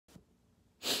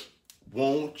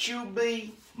Won't you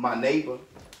be my neighbor?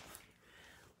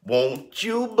 Won't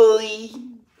you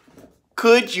be?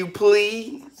 Could you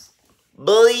please?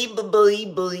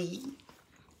 Be.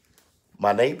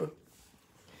 My neighbor.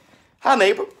 Hi,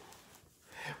 neighbor.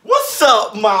 What's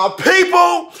up, my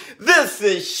people? This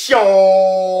is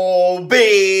ShowBizz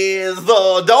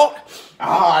the Adult.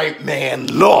 All right, man,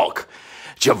 look.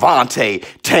 Javante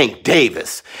Tank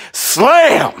Davis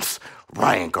slams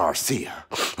Ryan Garcia.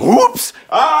 Whoops.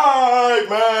 All right,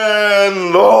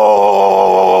 man,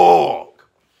 look.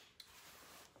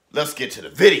 Let's get to the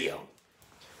video.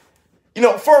 You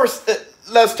know, first,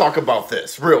 let's talk about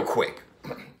this real quick.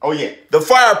 Oh, yeah, the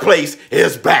fireplace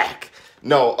is back.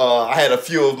 No, I had a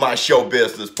few of my show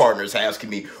business partners asking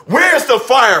me, where's the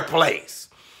fireplace?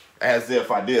 As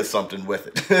if I did something with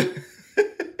it.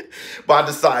 But I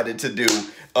decided to do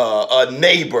a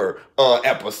neighbor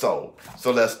episode.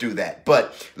 So let's do that.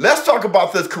 But let's talk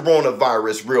about this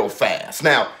coronavirus real fast.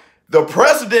 Now, the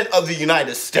president of the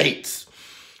United States,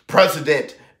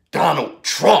 President Donald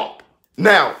Trump.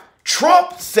 Now,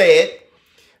 Trump said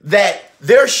that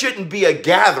there shouldn't be a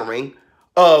gathering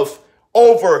of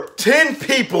over 10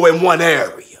 people in one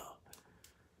area.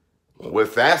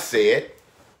 With that said,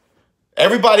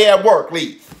 everybody at work,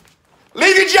 leave.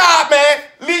 Leave your job, man.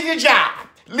 Leave your job.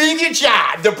 Leave your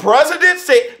job. The president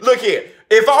said, look here,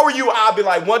 if I were you, I'd be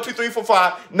like 1, 2, 3, 4,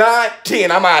 5, 9, 10.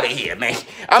 I'm out of here, man.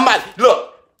 I'm out.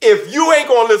 Look, if you ain't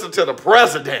going to listen to the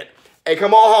president, hey,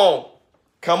 come on home.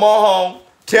 Come on home.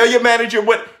 Tell your manager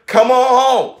what, come on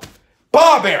home.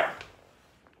 Bar bearer.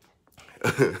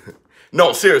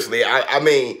 No, seriously, I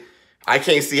mean, I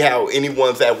can't see how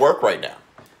anyone's at work right now.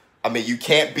 I mean, you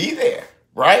can't be there,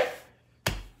 right?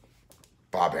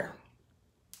 Bar bearer.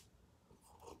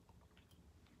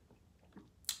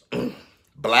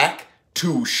 Black,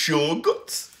 2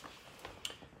 sugars.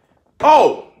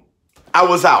 Oh, I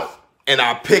was out and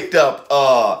I picked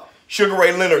up Sugar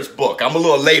Ray Leonard's book. I'm a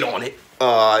little late on it.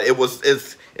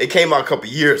 It came out a couple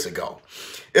years ago.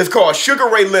 It's called Sugar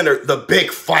Ray Leonard, The Big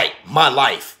Fight, My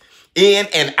Life, In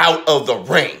and Out of the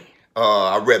Ring.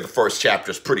 I read the first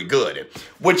chapter. It's pretty good. And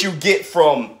what you get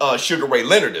from Sugar Ray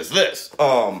Leonard is this.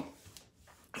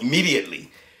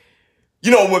 Immediately, you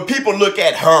know, when people look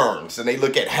at Hearns and they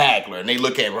look at Hagler and they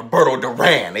look at Roberto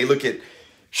Duran, they look at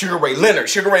Sugar Ray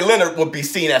Leonard would be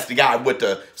seen as the guy with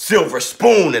the silver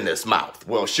spoon in his mouth.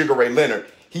 Well, Sugar Ray Leonard,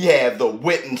 he had the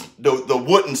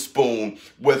wooden spoon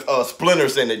with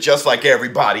splinters in it, just like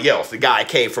everybody else. The guy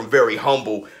came from very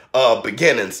humble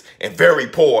beginnings and very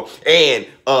poor, and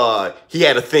he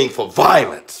had a thing for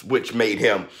violence, which made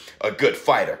him a good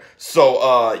fighter.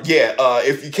 So,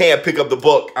 if you can't pick up the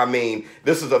book, I mean,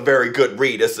 this is a very good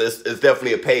read. It's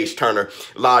definitely a page turner.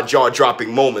 A lot of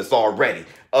jaw-dropping moments already.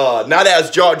 Not as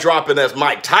jaw-dropping as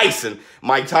Mike Tyson.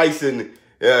 Mike Tyson,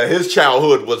 his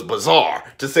childhood was bizarre,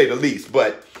 to say the least.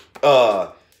 But,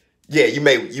 yeah, you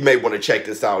may want to check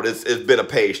this out. It's been a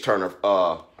page turner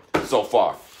so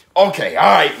far. Okay,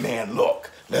 all right, man, look.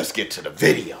 Let's get to the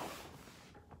video.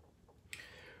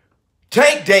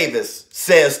 Tank Davis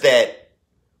says that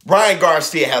Ryan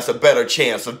Garcia has a better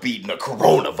chance of beating the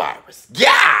coronavirus.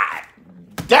 Yeah!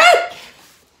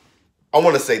 I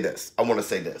want to say this. I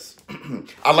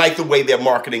like the way they're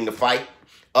marketing the fight.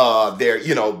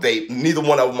 Neither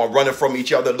one of them are running from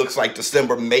each other. It looks like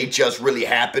December may just really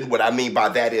happen. What I mean by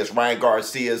that is Ryan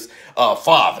Garcia's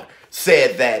father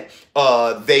said that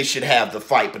they should have the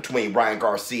fight between Ryan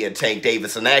Garcia and Tank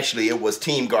Davis. And actually, it was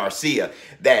Team Garcia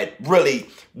that really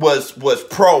was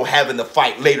pro having the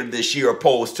fight later this year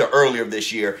opposed to earlier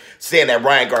this year, saying that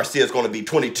Ryan Garcia is going to be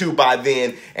 22 by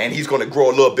then and he's going to grow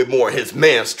a little bit more of his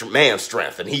man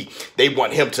strength. And they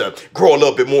want him to grow a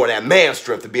little bit more of that man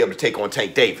strength to be able to take on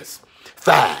Tank Davis.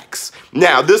 Facts.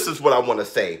 Now, this is what I want to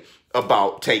say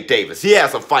about Tank Davis. He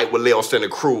has a fight with Leo Santa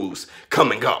Cruz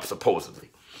coming up, supposedly.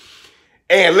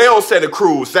 And Leo Santa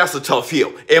Cruz, that's a tough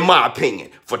hill, in my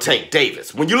opinion, for Tank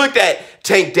Davis. When you looked at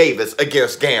Tank Davis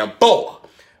against Gamboa,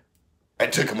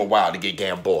 it took him a while to get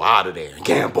Gamboa out of there. And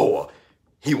Gamboa,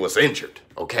 he was injured,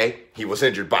 okay? He was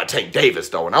injured by Tank Davis,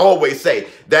 though. And I always say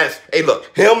hey,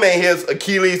 look, him and his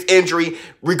Achilles injury,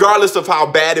 regardless of how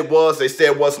bad it was, they said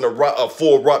it wasn't a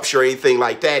full rupture or anything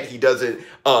like that. He doesn't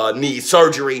need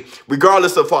surgery.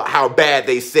 Regardless of how bad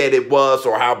they said it was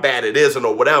or how bad it isn't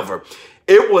or whatever,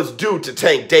 it was due to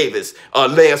Tank Davis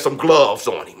laying some gloves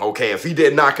on him, okay? If he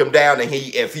didn't knock him down and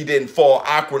if he didn't fall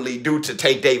awkwardly due to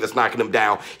Tank Davis knocking him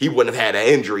down, he wouldn't have had an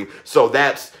injury. So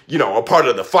that's, a part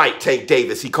of the fight. Tank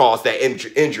Davis, he caused that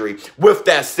injury. With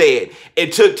that said,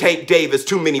 it took Tank Davis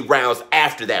too many rounds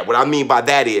after that. What I mean by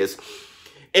that is,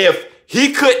 if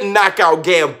he couldn't knock out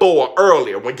Gamboa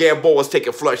earlier when Gamboa was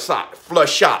taking flush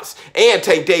shots and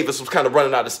Tank Davis was kind of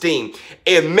running out of steam.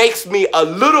 It makes me a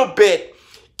little bit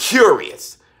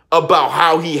curious about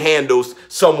how he handles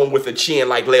someone with a chin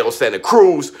like Leo Santa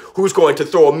Cruz, who's going to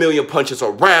throw a million punches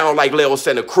around like Leo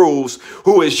Santa Cruz,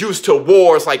 who is used to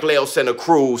wars like Leo Santa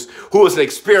Cruz, who is an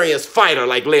experienced fighter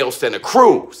like Leo Santa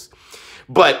Cruz.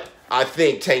 But I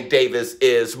think Tank Davis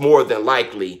is more than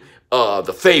likely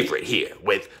the favorite here,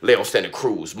 with Leo Santa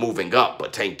Cruz moving up.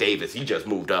 But Tank Davis, he just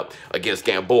moved up against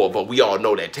Gamboa. But we all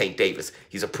know that Tank Davis,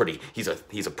 he's a pretty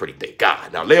big guy.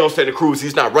 Now, Leo Santa Cruz,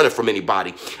 he's not running from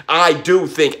anybody. I do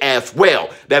think as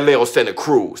well that Leo Santa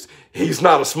Cruz, he's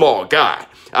not a small guy.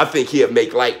 I think he'll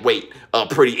make lightweight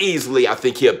pretty easily. I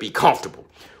think he'll be comfortable.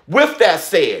 With that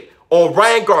said, on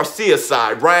Ryan Garcia's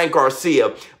side, Ryan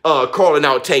Garcia calling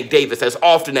out Tank Davis as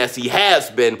often as he has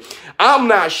been. I'm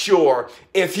not sure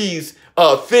if he's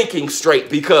thinking straight,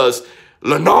 because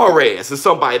Linares is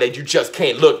somebody that you just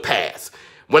can't look past.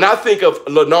 When I think of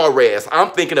Linares,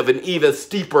 I'm thinking of an even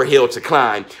steeper hill to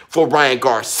climb for Ryan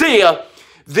Garcia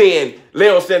than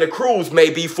Leo Santa Cruz may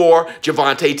be for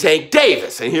Gervonta Tank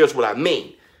Davis. And here's what I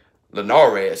mean.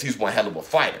 Linares, he's one hell of a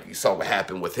fighter. You saw what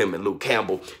happened with him and Luke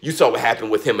Campbell. You saw what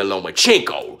happened with him and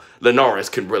Lomachenko. Linares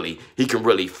can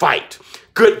really fight.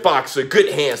 Good boxer, good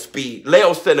hand speed.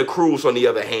 Leo Santa Cruz, on the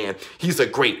other hand, he's a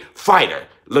great fighter.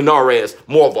 Linares,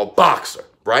 more of a boxer,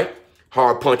 right?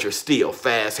 Hard puncher, steel,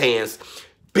 fast hands,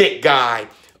 big guy.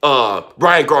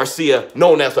 Ryan Garcia,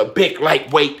 known as a big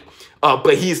lightweight,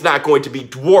 but he's not going to be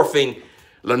dwarfing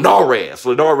Linares.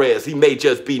 Linares, he may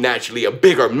just be naturally a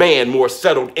bigger man, more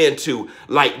settled into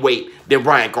lightweight than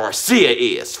Ryan Garcia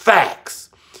is. Facts.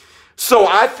 So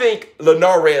I think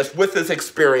Linares, with his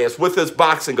experience, with his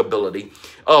boxing ability,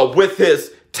 with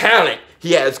his talent,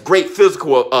 he has great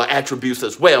physical attributes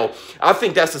as well. I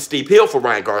think that's a steep hill for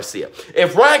Ryan Garcia.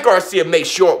 If Ryan Garcia makes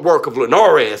short work of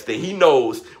Linares, then he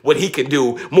knows what he can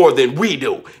do more than we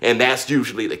do, and that's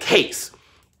usually the case.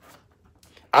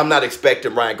 I'm not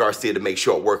expecting Ryan Garcia to make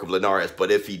short work of Linares,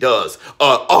 but if he does,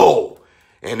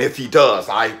 and if he does,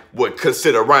 I would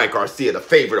consider Ryan Garcia the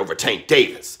favorite over Tank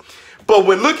Davis. But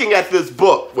when looking at this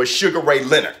book with Sugar Ray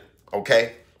Leonard,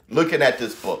 okay, looking at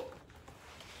this book,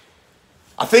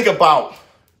 I think about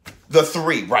the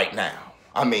three right now.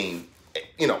 I mean,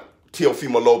 you know,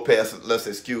 Teofimo Lopez, let's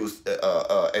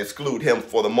exclude him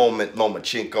for the moment.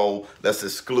 Lomachenko, let's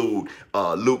exclude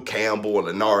Luke Campbell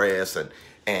and Linares,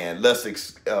 and let's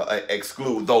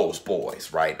exclude those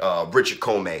boys, right? Richard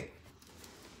Comey.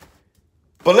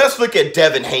 But let's look at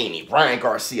Devin Haney, Ryan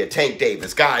Garcia, Tank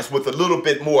Davis, guys with a little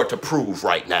bit more to prove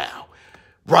right now.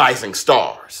 Rising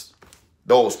stars.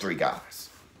 Those three guys.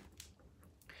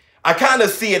 I kind of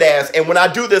see it as, and when I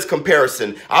do this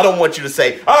comparison, I don't want you to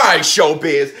say, all right,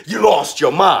 ShowBizz, you lost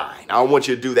your mind. I don't want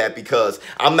you to do that, because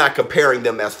I'm not comparing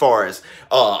them as far as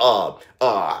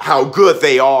how good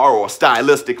they are or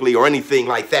stylistically or anything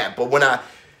like that. But when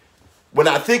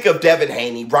I think of Devin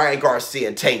Haney, Ryan Garcia,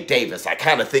 and Tank Davis, I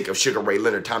kind of think of Sugar Ray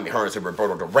Leonard, Tommy Hearns, and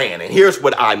Roberto Duran. And here's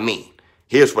what I mean.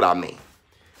 Here's what I mean.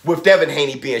 With Devin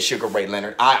Haney being Sugar Ray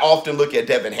Leonard, I often look at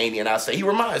Devin Haney and I say, he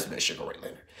reminds me of Sugar Ray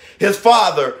Leonard. His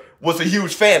father was a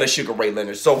huge fan of Sugar Ray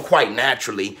Leonard, so quite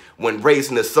naturally, when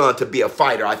raising his son to be a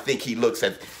fighter, I think he looked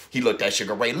at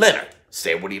Sugar Ray Leonard,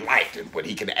 said what he liked and what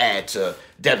he can add to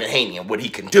Devin Haney and what he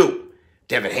can do.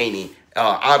 Devin Haney,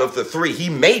 out of the three, he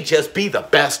may just be the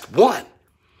best one.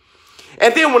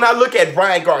 And then when I look at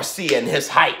Ryan Garcia and his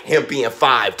height, him being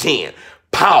 5'10",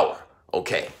 power,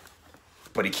 okay,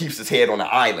 but he keeps his head on the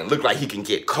island, look like he can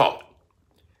get caught.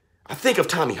 I think of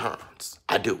Tommy Hearns,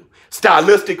 I do.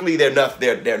 Stylistically,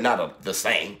 they're not the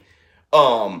same.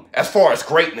 As far as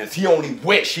greatness, he only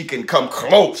wish he can come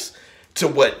close to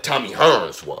what Tommy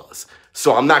Hearns was.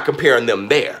 So I'm not comparing them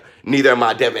there. Neither am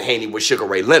I Devin Haney with Sugar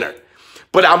Ray Leonard.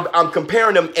 But I'm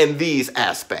comparing them in these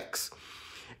aspects.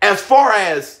 As far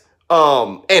as,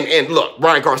 and look,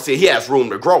 Ryan Garcia, he has room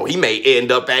to grow. He may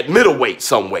end up at middleweight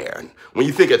somewhere. And when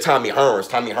you think of Tommy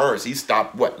Hearns, he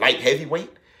stopped, what, light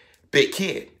heavyweight? Big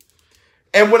kid.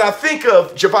 And when I think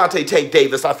of Gervonta Tank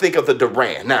Davis, I think of the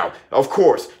Duran. Now, of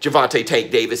course, Gervonta Tank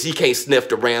Davis, he can't sniff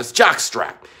Duran's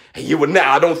jockstrap. And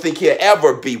I don't think he'll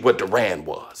ever be what Duran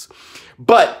was.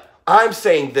 But I'm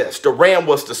saying this, Duran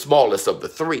was the smallest of the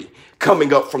three,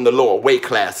 coming up from the lower weight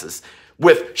classes,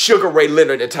 with Sugar Ray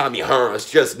Leonard and Tommy Hearns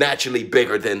just naturally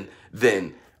bigger than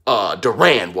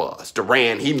Duran was.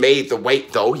 Duran, he made the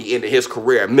weight, though. He ended his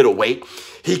career at middleweight.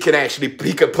 He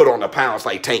could put on the pounds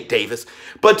like Tank Davis.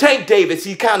 But Tank Davis,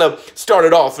 he kind of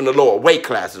started off in the lower weight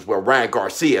classes, where Ryan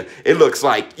Garcia, it looks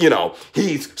like, you know,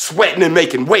 he's sweating and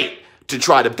making weight to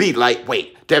try to be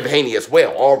lightweight. Devin Haney as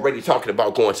well, already talking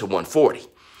about going to 140.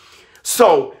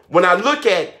 So when I look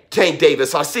at Tank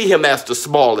Davis, I see him as the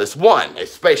smallest one,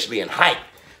 especially in height.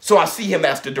 So I see him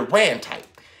as the Duran type.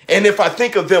 And if I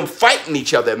think of them fighting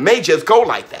each other, it may just go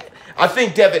like that. I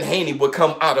think Devin Haney would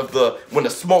come out of when the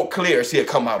smoke clears, he'll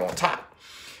come out on top.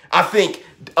 I think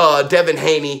Devin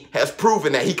Haney has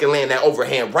proven that he can land that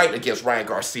overhand right against Ryan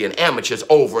Garcia and amateurs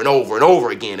over and over and over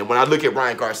again. And when I look at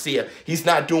Ryan Garcia, he's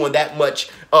not doing that much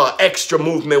extra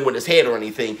movement with his head or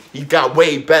anything. He got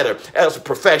way better as a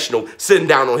professional, sitting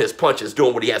down on his punches,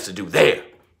 doing what he has to do there.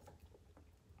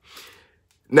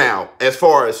 Now, as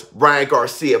far as Ryan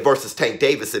Garcia versus Tank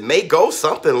Davis, it may go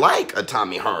something like a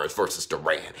Tommy Hearns versus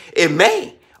Duran. It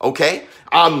may, okay?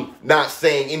 I'm not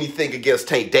saying anything against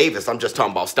Tank Davis. I'm just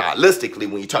talking about stylistically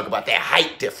when you talk about that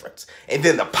height difference and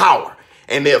then the power.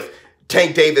 And if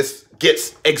Tank Davis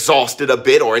gets exhausted a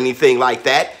bit or anything like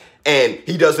that and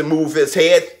he doesn't move his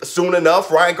head soon enough,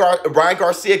 Ryan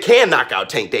Garcia can knock out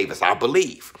Tank Davis, I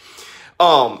believe.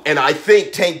 And I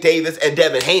think Tank Davis and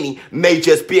Devin Haney may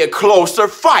just be a closer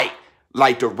fight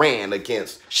like Duran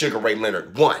against Sugar Ray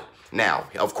Leonard 1. Now,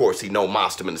 of course, he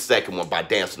no-mossed him in the second one by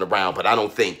dancing around, but I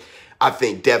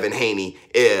think Devin Haney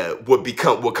would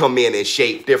come in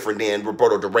shape different than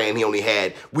Roberto Duran.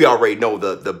 We already know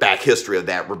the back history of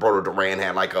that. Roberto Duran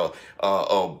had like a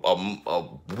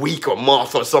week or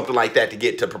month or something like that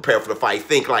to prepare for the fight.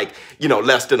 Think like,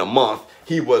 less than a month.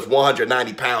 He was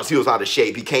 190 pounds. He was out of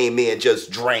shape. He came in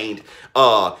just drained.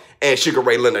 And Sugar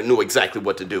Ray Leonard knew exactly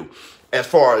what to do. As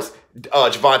far as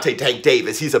Gervonta Tank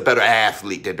Davis, he's a better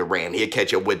athlete than Duran. He'll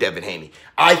catch up with Devin Haney.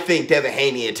 I think Devin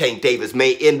Haney and Tank Davis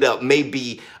may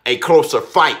be a closer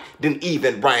fight than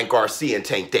even Ryan Garcia and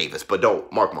Tank Davis. But don't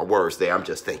mark my words there. I'm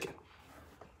just thinking.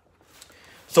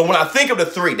 So when I think of the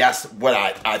three, that's what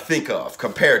I think of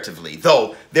comparatively,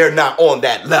 though they're not on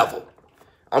that level.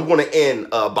 I'm going to end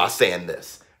by saying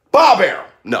this. Bob Arrow.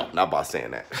 No, not by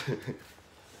saying that.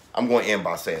 I'm going to end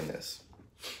by saying this.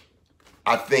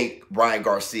 I think Ryan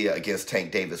Garcia against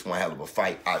Tank Davis, one hell of a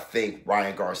fight. I think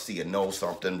Ryan Garcia knows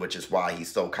something, which is why he's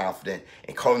so confident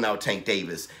in calling out Tank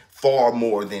Davis far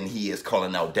more than he is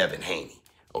calling out Devin Haney,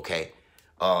 okay?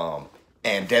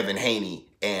 And Devin Haney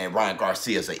and Ryan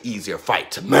Garcia is an easier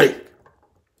fight to make.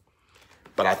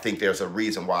 But I think there's a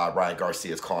reason why Ryan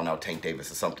Garcia is calling out Tank Davis.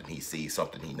 It's something he sees,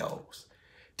 something he knows.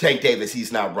 Tank Davis,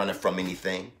 he's not running from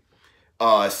anything.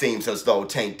 It seems as though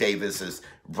Tank Davis is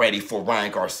ready for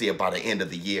Ryan Garcia by the end of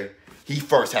the year. He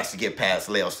first has to get past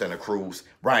Leo Santa Cruz.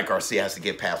 Ryan Garcia has to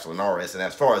get past Linares. And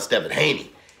as far as Devin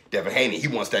Haney, he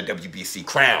wants that WBC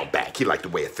crown back. He liked the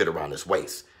way it fit around his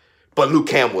waist. But Luke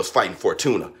Campbell is fighting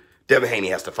Fortuna. Devin Haney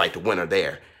has to fight the winner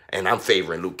there. And I'm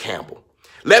favoring Luke Campbell.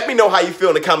 Let me know how you feel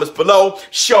in the comments below.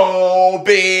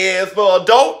 ShowBizz for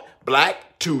adult.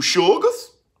 Black, 2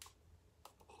 sugars.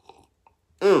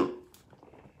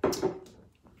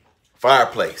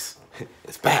 Fireplace.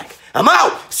 It's back. I'm out.